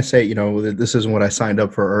I say, this isn't what I signed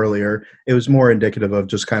up for earlier, it was more indicative of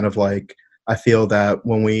just kind of like, I feel that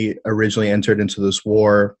when we originally entered into this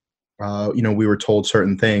war, we were told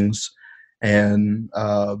certain things, and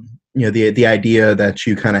the idea that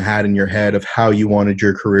you kind of had in your head of how you wanted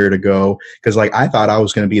your career to go. Because like, I thought I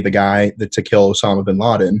was going to be the guy to kill Osama bin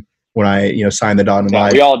Laden when I signed the dotted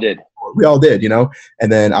line. We all did. We all did,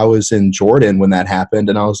 and then I was in Jordan when that happened,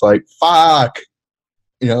 and I was like, fuck.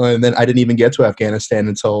 And then I didn't even get to Afghanistan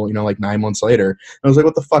until, like 9 months later. And I was like,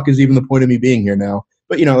 what the fuck is even the point of me being here now?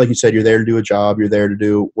 But, like you said, you're there to do a job. You're there to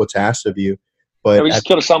do what's asked of you. But we just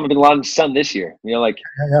killed Osama bin Laden's son this year.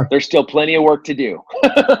 There's still plenty of work to do.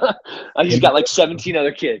 He's got like 17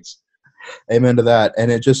 other kids. Amen to that.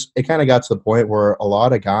 And it kind of got to the point where a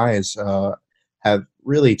lot of guys have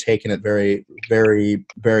really taken it very, very,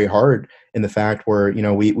 very hard in the fact where,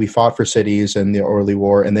 we fought for cities in the early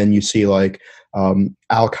war, and then you see like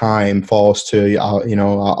Al-Qaim falls to,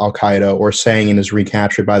 Al-Qaeda, or Sangin is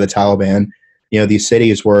recaptured by the Taliban. These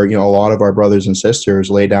cities where, a lot of our brothers and sisters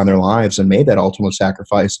laid down their lives and made that ultimate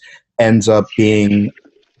sacrifice ends up being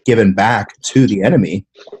given back to the enemy.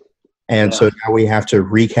 And so now we have to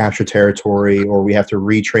recapture territory, or we have to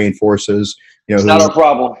retrain forces. It's not our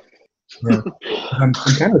problem. Yeah. I'm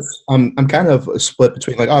kind of split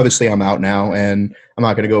between, like, obviously I'm out now and I'm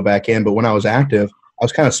not going to go back in. But when I was active, I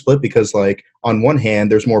was kind of split because, like, on one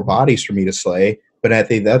hand, there's more bodies for me to slay. But at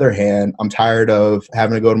the other hand, I'm tired of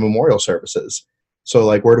having to go to memorial services. So,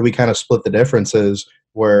 like, where do we kind of split the differences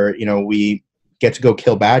where, we get to go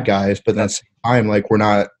kill bad guys, but at the same time, like, we're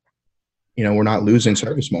not losing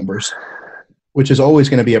service members, which is always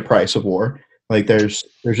going to be a price of war. Like, there's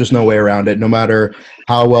just no way around it. No matter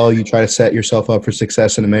how well you try to set yourself up for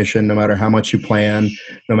success in a mission, no matter how much you plan,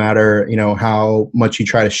 no matter, how much you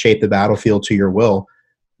try to shape the battlefield to your will,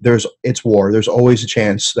 it's war. There's always a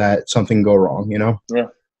chance that something can go wrong, Yeah.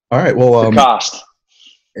 All right. Well, the cost.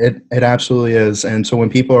 It absolutely is. And so when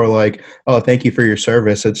people are like, oh, thank you for your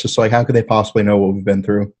service, it's just like, how could they possibly know what we've been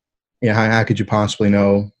through? How could you possibly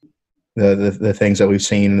know the things that we've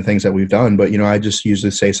seen and the things that we've done? But, I just usually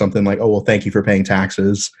say something like, oh, well, thank you for paying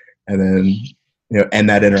taxes, and then, end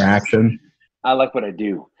that interaction. I like what I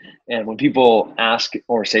do. And when people ask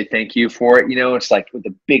or say thank you for it, it's like with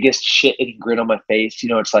the biggest shit-eating grin on my face,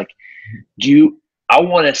 it's like, I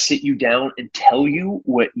want to sit you down and tell you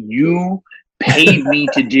what you paid me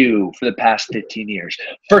to do for the past 15 years.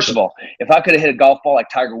 First of all, if I could have hit a golf ball like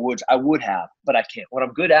Tiger Woods, I would have, but I can't. What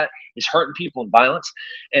I'm good at is hurting people and violence.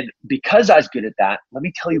 And because I was good at that, let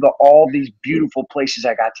me tell you about all these beautiful places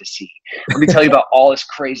I got to see. Let me tell you about all this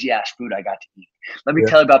crazy ass food I got to eat. Let me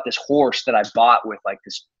tell you about this horse that I bought with like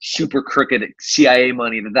this super crooked CIA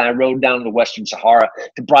money that then I rode down to the Western Sahara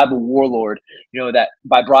to bribe a warlord. You know, that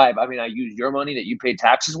by bribe, I mean, I used your money that you paid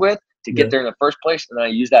taxes with to get there in the first place, and I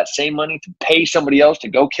use that same money to pay somebody else to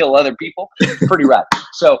go kill other people. Pretty rad.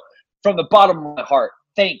 So from the bottom of my heart,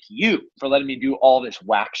 thank you for letting me do all this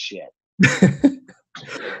whack shit.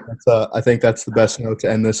 I think that's the best note to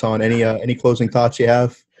end this on. Any closing thoughts you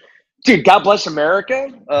have? Dude, God bless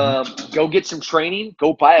America. Go get some training.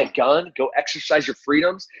 Go buy a gun. Go exercise your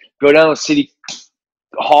freedoms. Go down to City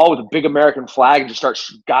Hall with a big American flag and just start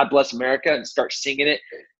God bless America and start singing it.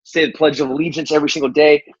 Say the Pledge of Allegiance every single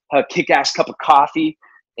day. Have a kick-ass cup of coffee,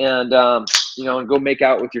 and and go make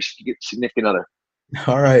out with your significant other.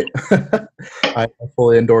 All right. I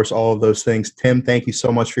fully endorse all of those things. Tim, thank you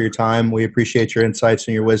so much for your time. We appreciate your insights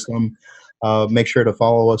and your wisdom. Make sure to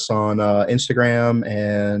follow us on Instagram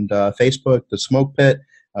and Facebook, The Smoke Pit.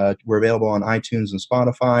 We're available on iTunes and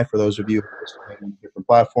Spotify for those of you who are listening on different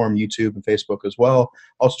platforms, YouTube and Facebook as well.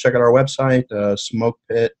 Also check out our website,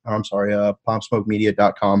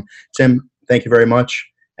 PalmSmokemedia.com. Tim, thank you very much.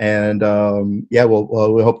 And we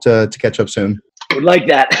hope to catch up soon. Would like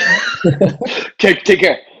that. Take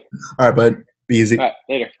care. All right, bud. Be easy. All right,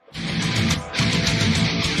 later.